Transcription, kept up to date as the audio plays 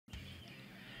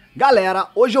Galera,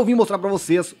 hoje eu vim mostrar pra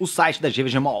vocês o site da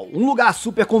GVG Mall, um lugar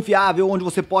super confiável onde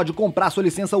você pode comprar sua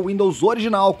licença Windows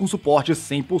original com suporte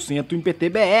 100% em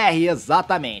PTBR,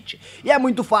 exatamente. E é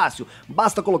muito fácil,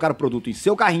 basta colocar o produto em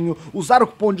seu carrinho, usar o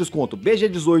cupom de desconto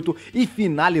BG18 e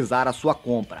finalizar a sua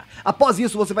compra. Após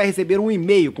isso você vai receber um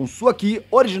e-mail com sua key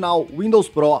original Windows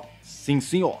Pro, sim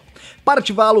senhor. Para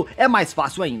ativá-lo é mais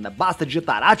fácil ainda, basta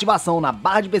digitar ativação na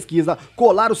barra de pesquisa,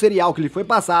 colar o serial que lhe foi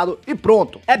passado e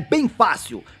pronto. É bem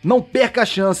fácil, não perca a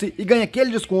chance e ganhe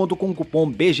aquele desconto com o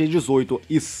cupom BG18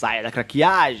 e saia da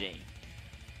craqueagem.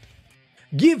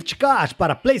 Gift card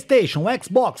para PlayStation,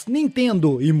 Xbox,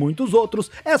 Nintendo e muitos outros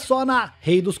é só na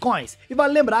Rei dos Coins. E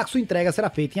vale lembrar que sua entrega será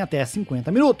feita em até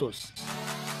 50 minutos.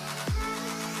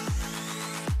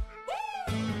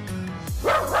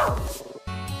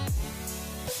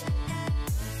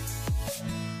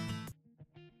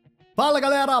 Fala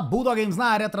galera, Bulldogames na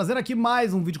área, trazendo aqui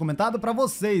mais um vídeo comentado pra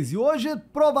vocês. E hoje,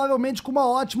 provavelmente com uma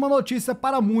ótima notícia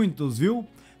para muitos, viu?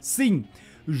 Sim,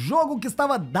 jogo que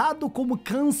estava dado como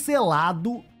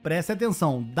cancelado, preste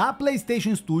atenção, da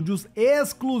PlayStation Studios,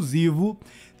 exclusivo,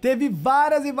 teve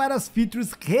várias e várias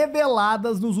features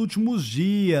reveladas nos últimos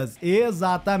dias,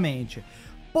 exatamente.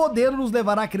 Podendo nos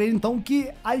levar a crer então que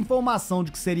a informação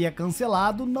de que seria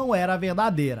cancelado não era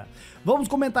verdadeira. Vamos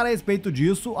comentar a respeito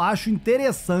disso, acho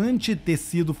interessante ter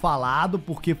sido falado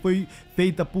porque foi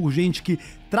feita por gente que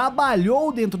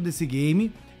trabalhou dentro desse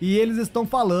game e eles estão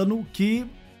falando que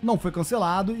não foi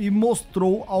cancelado e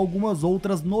mostrou algumas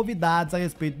outras novidades a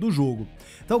respeito do jogo.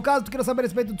 Então caso tu queira saber a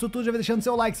respeito disso tudo, já vai deixando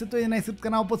seu like, se tu ainda não é inscrito no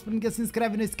canal, posto pra ninguém, se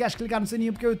inscreve, não esquece de clicar no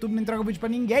sininho porque o YouTube não entrega o vídeo pra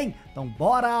ninguém. Então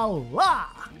bora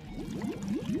lá!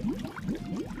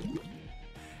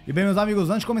 E bem, meus amigos,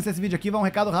 antes de começar esse vídeo aqui, vai um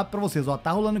recado rápido pra vocês, ó,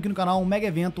 tá rolando aqui no canal um mega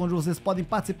evento onde vocês podem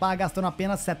participar gastando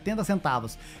apenas 70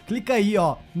 centavos. Clica aí,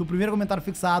 ó, no primeiro comentário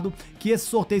fixado, que esse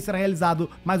sorteio será realizado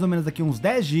mais ou menos daqui uns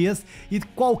 10 dias e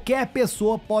qualquer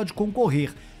pessoa pode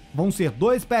concorrer. Vão ser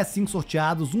 2 PS5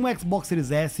 sorteados, um Xbox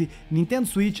Series S, Nintendo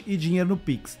Switch e dinheiro no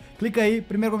Pix. Clica aí,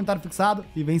 primeiro comentário fixado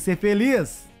e vem ser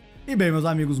feliz! E bem, meus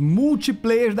amigos,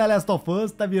 multiplayer da Last of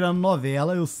Us tá virando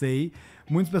novela, eu sei.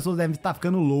 Muitas pessoas devem estar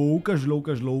ficando loucas,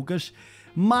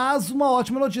 mas uma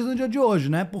ótima notícia no dia de hoje,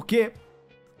 né? Porque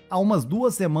há umas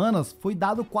 2 semanas foi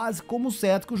dado quase como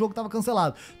certo que o jogo estava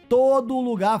cancelado. Todo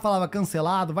lugar falava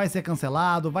cancelado, vai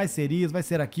ser isso, vai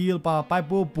ser aquilo, papai,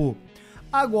 popô.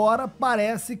 Agora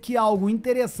parece que algo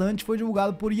interessante foi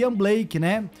divulgado por Ian Blake,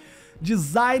 né?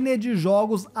 Designer de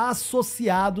jogos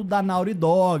associado da Naughty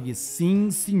Dog. Sim,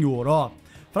 senhor, ó.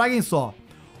 Fraguem só.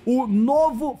 O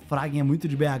novo... Fraguem é muito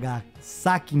de BH,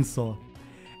 saquem só.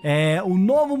 O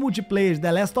novo multiplayer de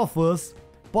The Last of Us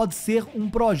pode ser um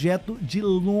projeto de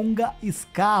longa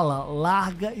escala,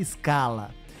 larga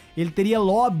escala. Ele teria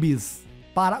lobbies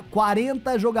para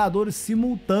 40 jogadores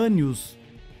simultâneos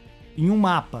em um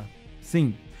mapa.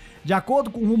 Sim, de acordo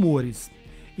com rumores,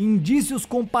 indícios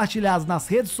compartilhados nas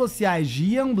redes sociais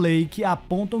de Ian Blake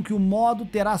apontam que o modo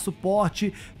terá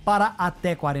suporte para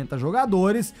até 40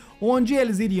 jogadores, onde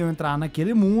eles iriam entrar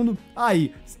naquele mundo,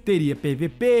 aí teria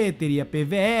PVP, teria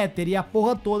PVE, teria a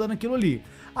porra toda naquilo ali.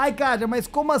 Aí, cara, mas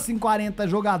como assim 40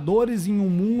 jogadores em um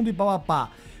mundo e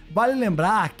papapá? Vale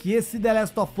lembrar que esse The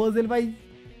Last of Us, ele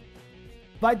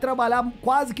vai trabalhar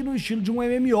quase que no estilo de um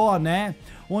MMO, né?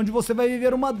 Onde você vai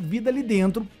viver uma vida ali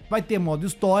dentro, vai ter modo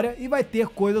história e vai ter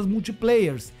coisas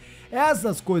multiplayers.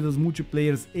 Essas coisas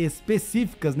multiplayers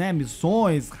específicas, né?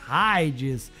 Missões,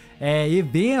 raids,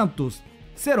 eventos,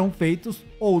 serão feitos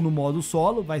ou no modo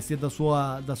solo, vai ser da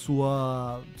sua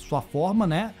forma,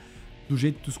 né? Do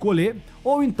jeito que tu escolher,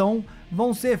 ou então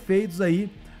vão ser feitos aí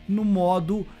no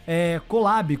modo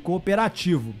collab,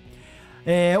 cooperativo.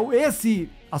 Esse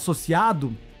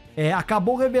associado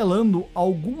acabou revelando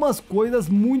algumas coisas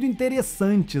muito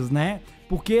interessantes, né?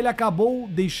 Porque ele acabou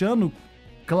deixando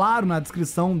claro na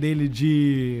descrição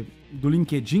dele do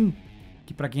LinkedIn,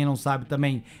 que pra quem não sabe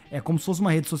também é como se fosse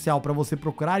uma rede social para você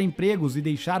procurar empregos e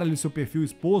deixar ali seu perfil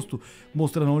exposto,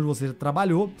 mostrando onde você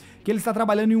trabalhou, que ele está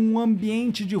trabalhando em um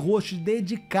ambiente de host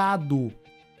dedicado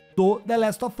do The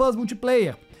Last of Us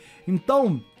Multiplayer.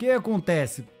 Então, o que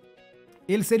acontece?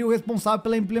 Ele seria o responsável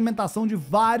pela implementação de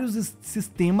vários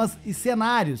sistemas e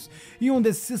cenários. E um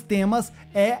desses sistemas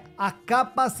é a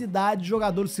capacidade de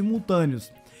jogadores simultâneos.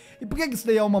 E por que isso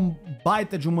daí é uma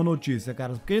baita de uma notícia,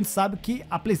 cara? Porque a gente sabe que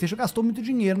a PlayStation gastou muito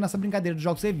dinheiro nessa brincadeira de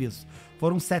jogos e serviços.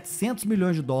 Foram 700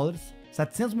 milhões de dólares.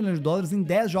 700 milhões de dólares em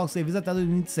 10 jogos e serviços até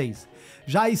 2026.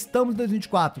 Já estamos em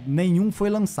 2024, nenhum foi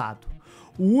lançado.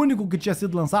 O único que tinha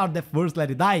sido lançado, The First Let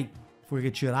It Die, foi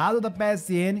retirado da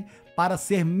PSN para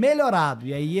ser melhorado,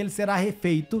 e aí ele será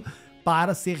refeito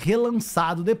para ser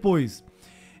relançado depois.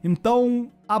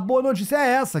 Então, a boa notícia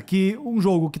é essa, que um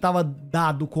jogo que estava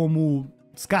dado como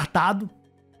descartado,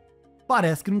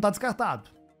 parece que não está descartado.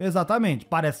 Exatamente,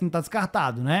 parece que não está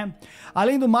descartado, né?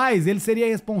 Além do mais, ele seria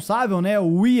responsável, né,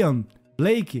 o Ian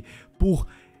Blake, por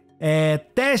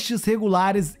testes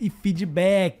regulares e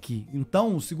feedback.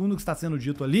 Então, segundo o que está sendo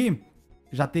dito ali,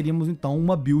 já teríamos então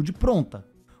uma build pronta.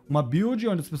 Uma build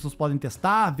onde as pessoas podem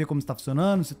testar, ver como está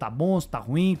funcionando, se tá bom, se tá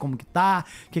ruim, como que tá,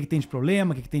 o que tem de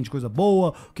problema, o que tem de coisa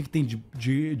boa, o que tem o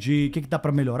que dá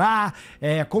pra melhorar,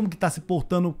 como que tá se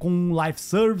portando com live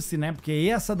service, né? Porque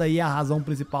essa daí é a razão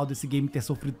principal desse game ter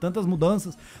sofrido tantas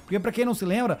mudanças. Porque pra quem não se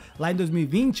lembra, lá em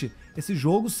 2020, esse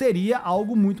jogo seria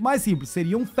algo muito mais simples.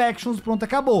 Seriam factions, pronto,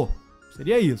 acabou.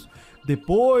 Seria isso.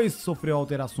 Depois sofreu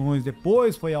alterações,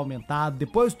 depois foi aumentado,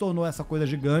 depois tornou essa coisa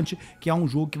gigante, que é um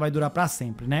jogo que vai durar pra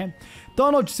sempre, né? Então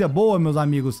a notícia boa, meus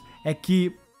amigos, é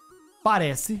que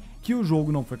parece que o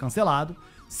jogo não foi cancelado,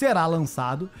 será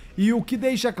lançado, e o que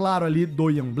deixa claro ali do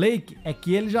Ian Blake é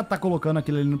que ele já tá colocando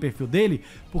aquilo ali no perfil dele,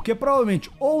 porque provavelmente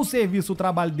ou o serviço, o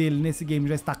trabalho dele nesse game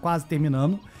já está quase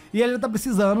terminando, e ele tá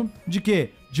precisando de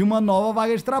quê? De uma nova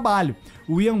vaga de trabalho.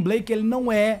 O Ian Blake, ele não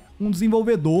é um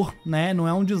desenvolvedor, né? Não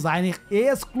é um designer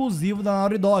exclusivo da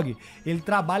Naughty Dog. Ele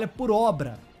trabalha por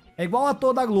obra. É igual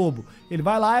ator da Globo. Ele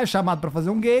vai lá, é chamado pra fazer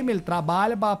um game, ele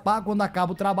trabalha, papá, quando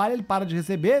acaba o trabalho, ele para de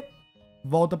receber,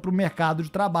 volta pro mercado de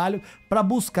trabalho para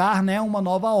buscar, né, uma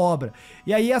nova obra.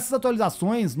 E aí essas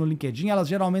atualizações no LinkedIn, elas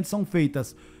geralmente são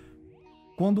feitas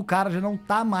quando o cara já não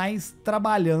tá mais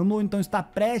trabalhando, ou então está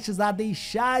prestes a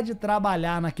deixar de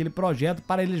trabalhar naquele projeto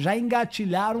para ele já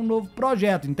engatilhar um novo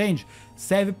projeto, entende?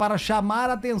 Serve para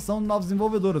chamar a atenção de novos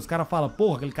desenvolvedores. Os caras falam,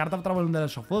 porra, aquele cara tava trabalhando no The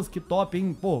Last of Us, que top,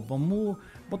 hein? Pô, vamos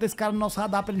botar esse cara no nosso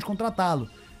radar pra gente contratá-lo.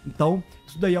 Então,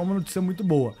 isso daí é uma notícia muito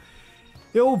boa.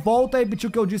 Eu volto a repetir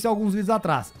o que eu disse alguns vídeos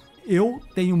atrás. Eu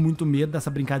tenho muito medo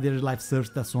dessa brincadeira de live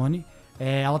service da Sony.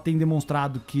 Ela tem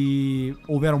demonstrado que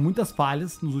houveram muitas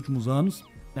falhas nos últimos anos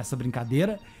nessa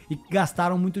brincadeira e que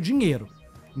gastaram muito dinheiro.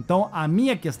 Então a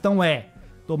minha questão é,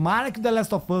 tomara que The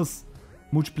Last of Us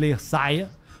multiplayer saia,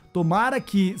 tomara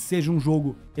que seja um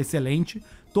jogo excelente,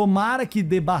 tomara que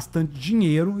dê bastante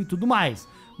dinheiro e tudo mais,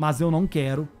 mas eu não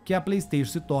quero que a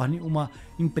PlayStation se torne uma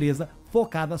empresa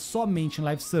focada somente em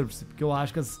live service, porque eu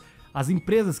acho que as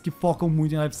empresas que focam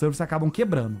muito em live service acabam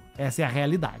quebrando. Essa é a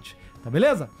realidade, tá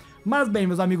beleza? Mas bem,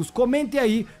 meus amigos, comentem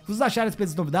aí o que vocês acharam a respeito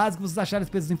das novidades, o que vocês acharam a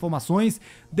respeito das informações.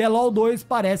 The LoL 2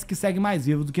 parece que segue mais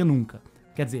vivo do que nunca.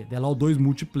 Quer dizer, The LoL 2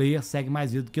 multiplayer segue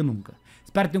mais vivo do que nunca.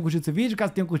 Espero que tenham curtido esse vídeo.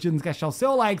 Caso tenham curtido, não esquece de deixar o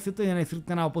seu like. Se tu ainda não é inscrito no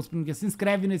canal, se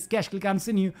inscreve, não esquece de clicar no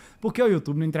sininho, porque o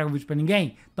YouTube não entrega o vídeo pra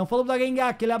ninguém. Então falou pra alguém,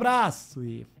 aquele abraço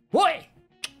e fui!